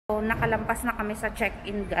So, nakalampas na kami sa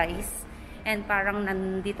check-in, guys. And parang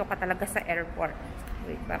nandito ka talaga sa airport.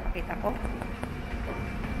 Wait, papakita ko.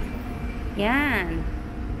 Yan.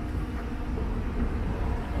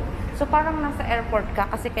 So, parang nasa airport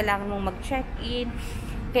ka kasi kailangan mong mag-check-in.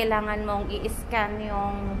 Kailangan mong i-scan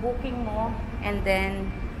yung booking mo. And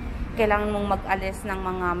then, kailangan mong mag-alis ng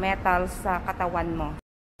mga metals sa katawan mo.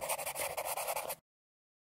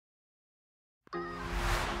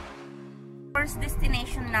 First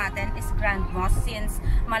destination natin is Grand Mosque since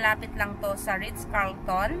malapit lang to sa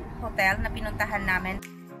Ritz-Carlton Hotel na pinuntahan namin.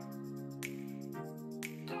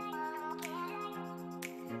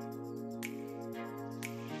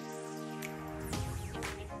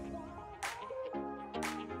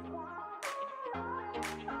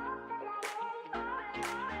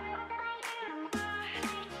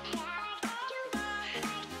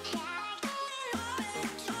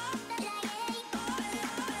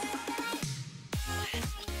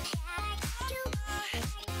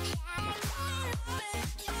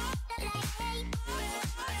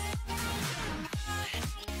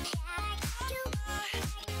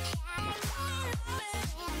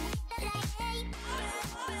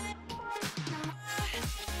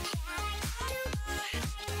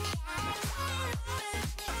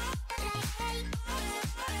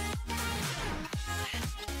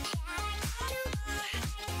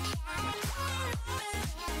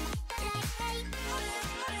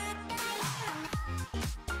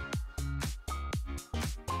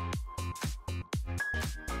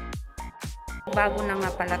 Bago na nga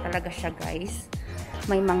pala talaga siya, guys.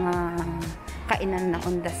 May mga kainan na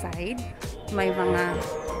on the side. May mga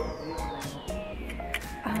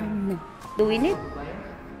do we need?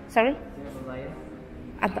 Sorry?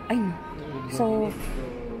 Ay, no.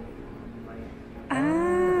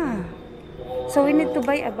 So we need to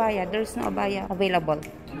buy abaya. There's no abaya available.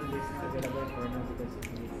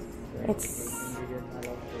 It's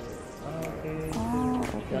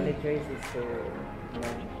okay.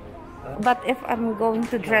 But if I'm going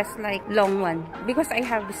to dress like long one, because I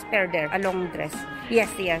have spare there, a long dress. Yes.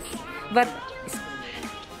 But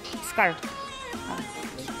scarf.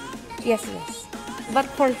 Yes. But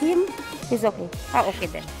for him, he's okay. Okay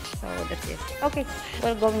then. So that's it. Okay,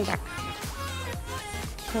 we're going back.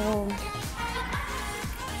 So,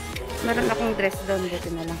 meron akong dress doon. Dito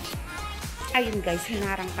na lang. Ayun guys,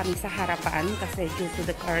 hinarang kami sa harapan kasi due to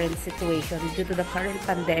the current situation, due to the current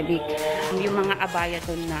pandemic, yung mga abaya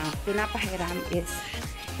doon na pinapahiram is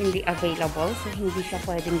hindi available. So, hindi siya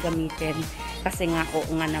pwedeng gamitin kasi nga,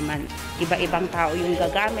 oo nga naman, iba-ibang tao yung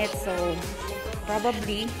gagamit. So,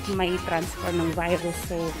 probably may transfer ng virus.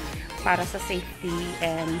 So, para sa safety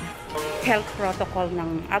and health protocol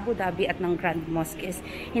ng Abu Dhabi at ng Grand Mosque is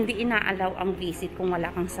hindi inaalaw ang visit kung wala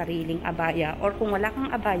kang sariling abaya, or kung wala kang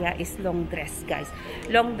abaya is long dress, guys.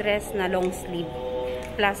 Long dress na long sleeve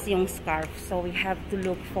plus yung scarf. So we have to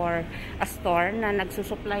look for a store na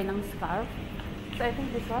nagsusupply ng scarf. So I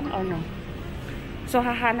think this one or no. So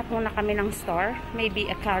hahanap muna kami ng store, maybe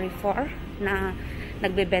a Carrefour na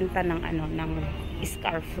nagbebenta ng ng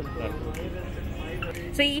scarf.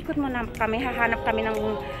 So, iikot muna kami. Hahanap kami ng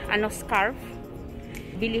scarf.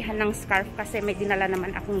 Bilihan ng scarf kasi may dinala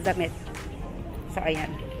naman akong damit. So,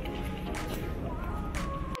 ayan.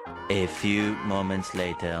 A few moments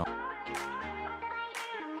later.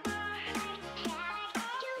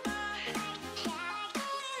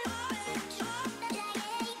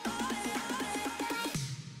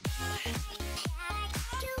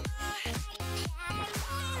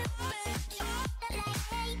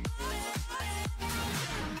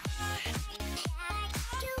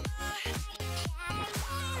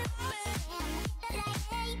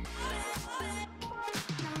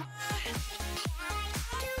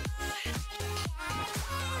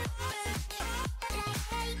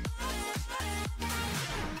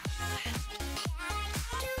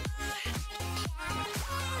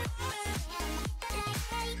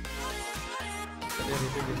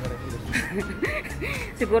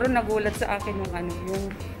 Siguro nagulat sa akin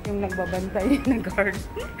yung nagbabantay na guard.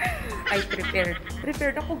 I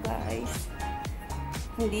prepared ako, guys.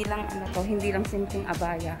 Hindi lang hindi lang simpleng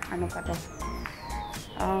abaya. Ano pa to?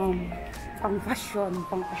 Pang fashion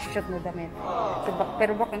na damit. So,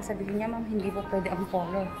 pero baka sabihin niya, ma'am, hindi po pwede ang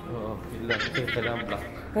polo. Oo, kailangan black.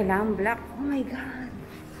 Kailangan black. Oh my god.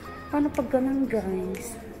 Paano pag ganun,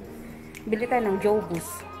 guys? Bili tayo ng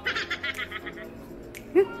Jobus.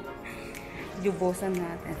 Jubosan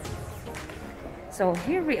natin. So,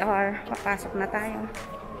 here we are. Papasok na tayo.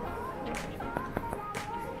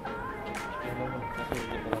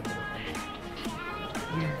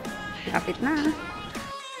 Kapit na.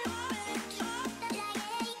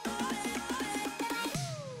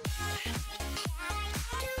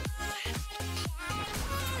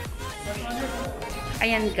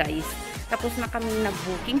 Ayan guys, tapos na kami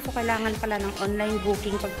nag-booking. So, kailangan pala ng online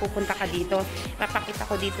booking pag pupunta ka dito. Papakita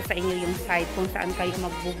ko dito sa inyo yung site kung saan kayo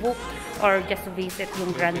mag-book or just visit yung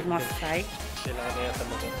Grand Mosque site.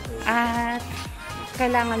 At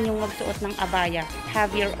kailangan yung magsuot ng abaya.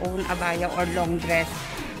 Have your own abaya or long dress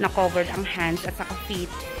na covered ang hands at saka feet.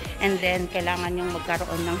 And then, kailangan yung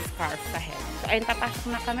magkaroon ng scarf sa head. So, ayun, papasok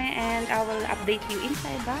na kami and I will update you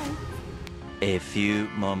inside. Bye! A few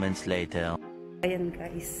moments later. Ayan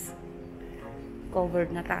guys.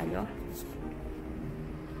 Covered na tayo.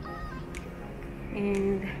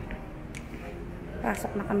 And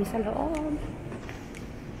pasok na kami sa loob.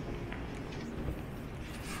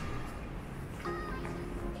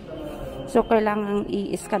 So, kailangan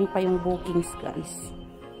i-scan pa yung bookings guys.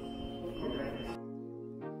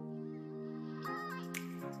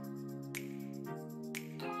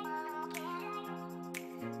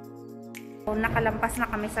 So, nakalampas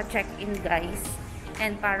na kami sa check-in guys.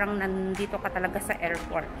 And parang nandito ka talaga sa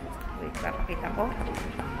airport. Wait, papakita ko.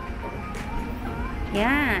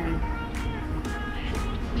 Yan.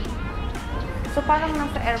 So, parang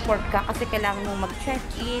nasa airport ka kasi kailangan mong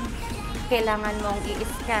mag-check-in. Kailangan mong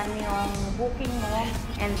i-scan yung booking mo.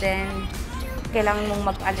 And then, kailangan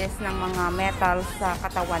mong mag-alis ng mga metals sa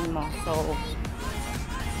katawan mo. So,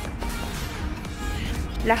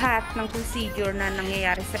 lahat ng procedure na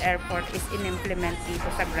nangyayari sa airport is in-implement dito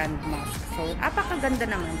sa Grand Mosque. So, napakaganda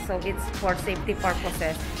naman. So, it's for safety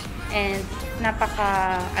purposes. And,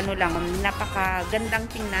 napakagandang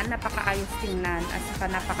tingnan, napakaayos tingnan, at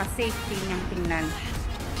saka napaka-safety niyang tingnan.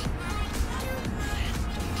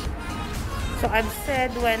 So, I've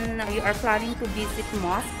said when you are planning to visit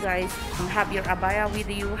mosque, guys, have your abaya with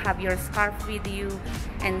you, have your scarf with you,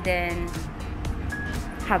 and then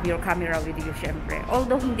have your camera with you, syempre.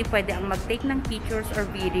 Although, hindi pwede ang mag-take ng pictures or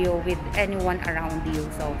video with anyone around you.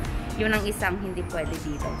 So, yun ang isang hindi pwede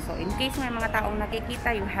dito. So, in case may mga taong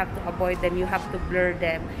nakikita, you have to avoid them, you have to blur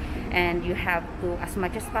them, and you have to, as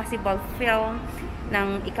much as possible, film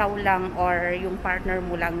ng ikaw lang or yung partner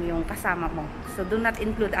mo lang yung kasama mo. So, do not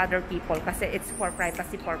include other people kasi it's for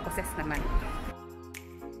privacy purposes naman.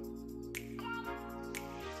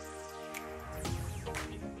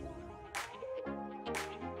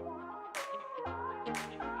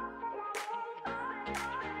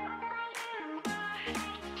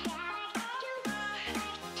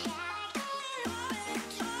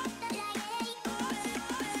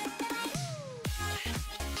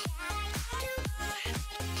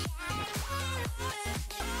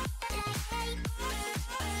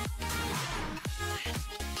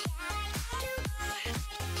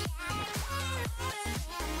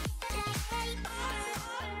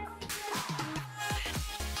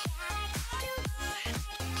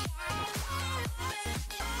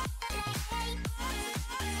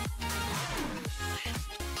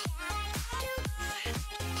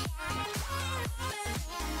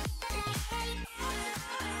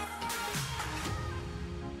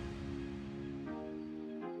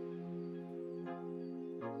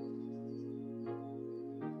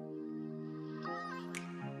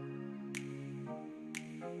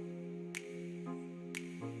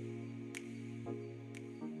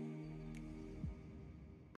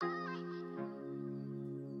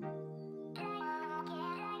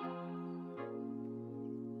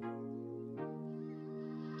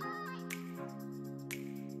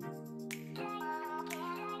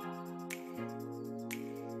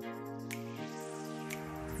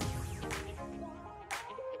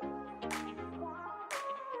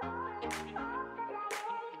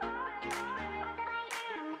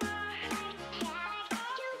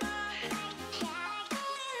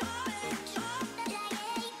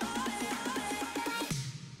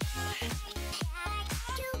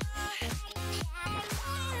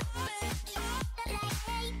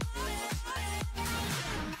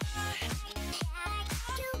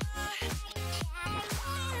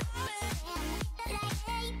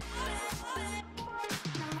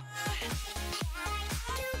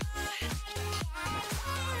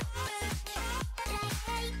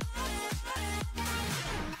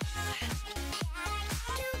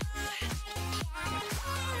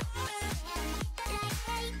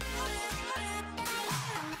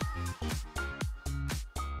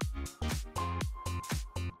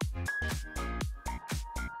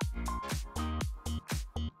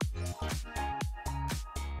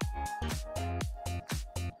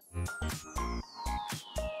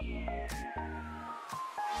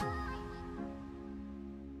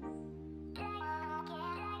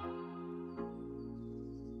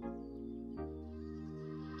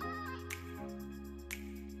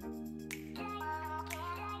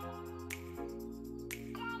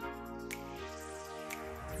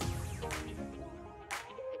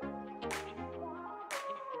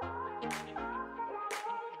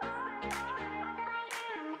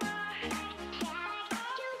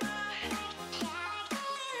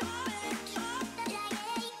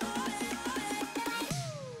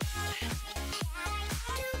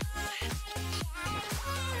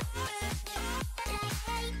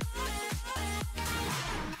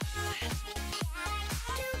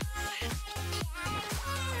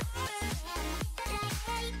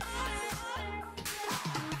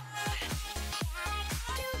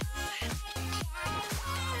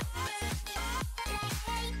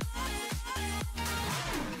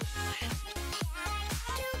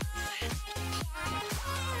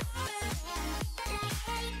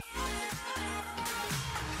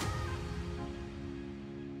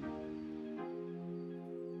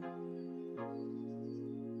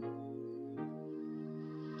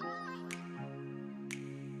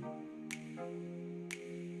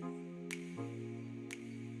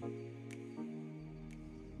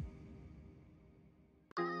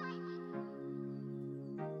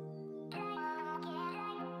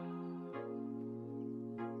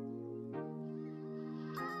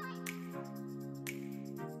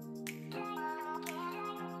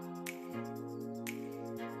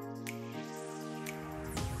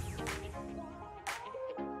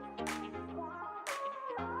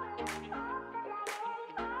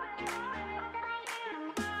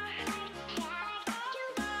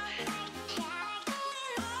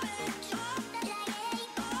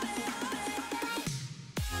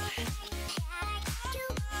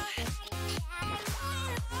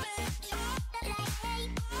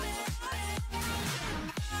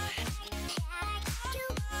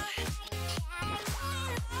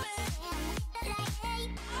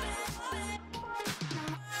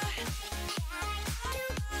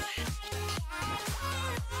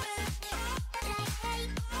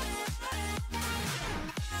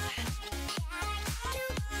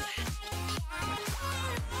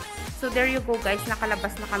 So there you go guys,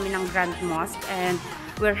 nakalabas na kami ng Grand Mosque and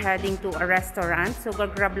we're heading to a restaurant. So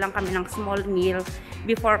gagrab lang kami ng small meal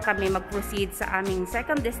before kami mag-proceed sa aming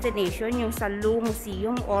second destination, yung sa Louvre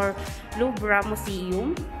Museum or Louvre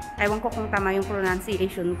Museum. Ewan ko kung tama yung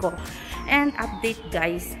pronunciation ko. And update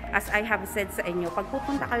guys, as I have said sa inyo, pag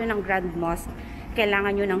pupunta kayo ng Grand Mosque,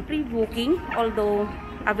 kailangan nyo ng pre-booking. Although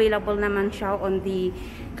available naman siya on the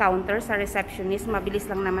counter sa receptionist, mabilis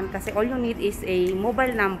lang naman kasi all you need is a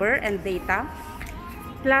mobile number and data.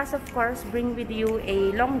 Plus of course, bring with you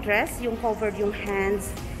a long dress, yung covered yung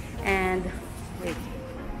hands and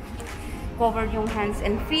covered yung hands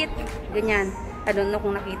and feet, ganyan. I don't know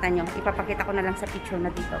kung nakita nyo, ipapakita ko na lang sa picture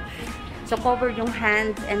na dito. So covered yung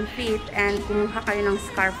hands and feet and kumuha kayo ng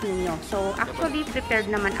scarf ninyo. So actually prepared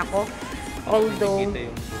naman ako,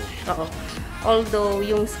 although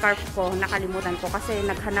yung scarf ko nakalimutan ko kasi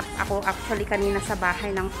naghanap ako actually kanina sa bahay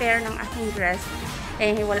ng pair ng aking dress,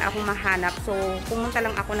 eh wala akong mahanap. So pumunta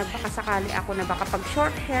lang ako, nagbakasakali ako na baka pag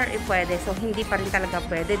short hair pwede. So hindi pa rin talaga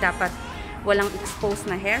pwede, dapat walang exposed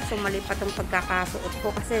na hair. So mali pa tong pagkakasuot ko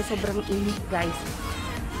kasi sobrang init guys.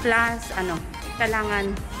 Plus kailangan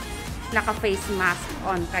naka face mask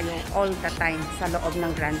on kayo all the time sa loob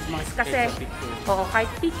ng Grand Mosque kasi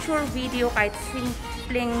kahit picture, video, kahit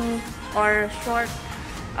simpleng or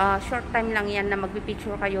short time lang yan na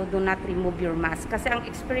magpipicture kayo, do not remove your mask. Kasi ang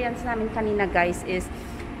experience namin kanina guys is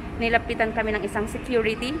nilapitan kami ng isang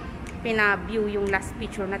security, pina-view yung last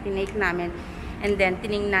picture na tinake namin and then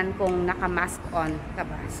tiningnan kung naka-mask on ka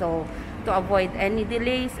ba. So to avoid any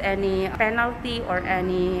delays, any penalty or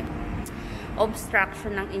any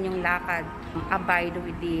obstruction ng inyong lakad, abide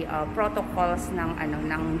with the protocols ng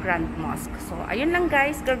Grand Mosque. So ayun lang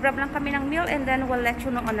guys, gagrab lang kami ng meal and then we'll let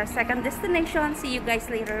you know on our second destination. See you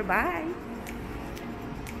guys later. Bye.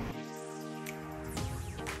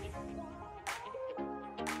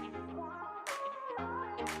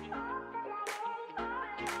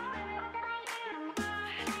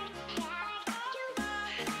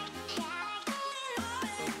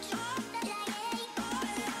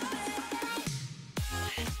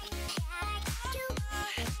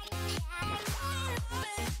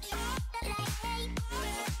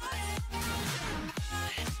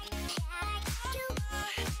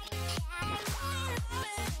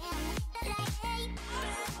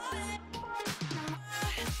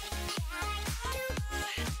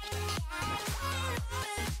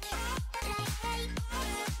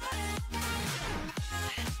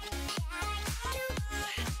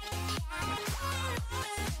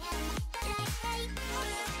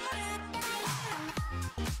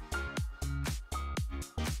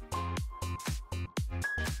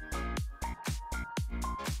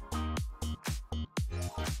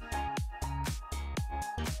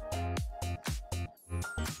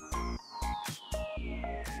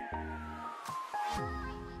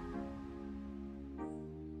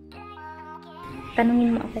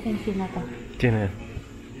 Tanungin mo ako kung sino to. Sino yan?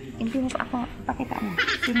 Hindi mo pa ako pakita mo.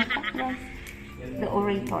 Sino to guys? The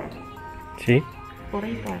orator. Si?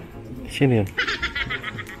 Orator. Sino yun?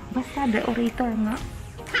 Basta the orator nga.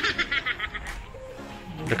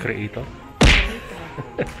 The creator?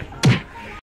 Orator.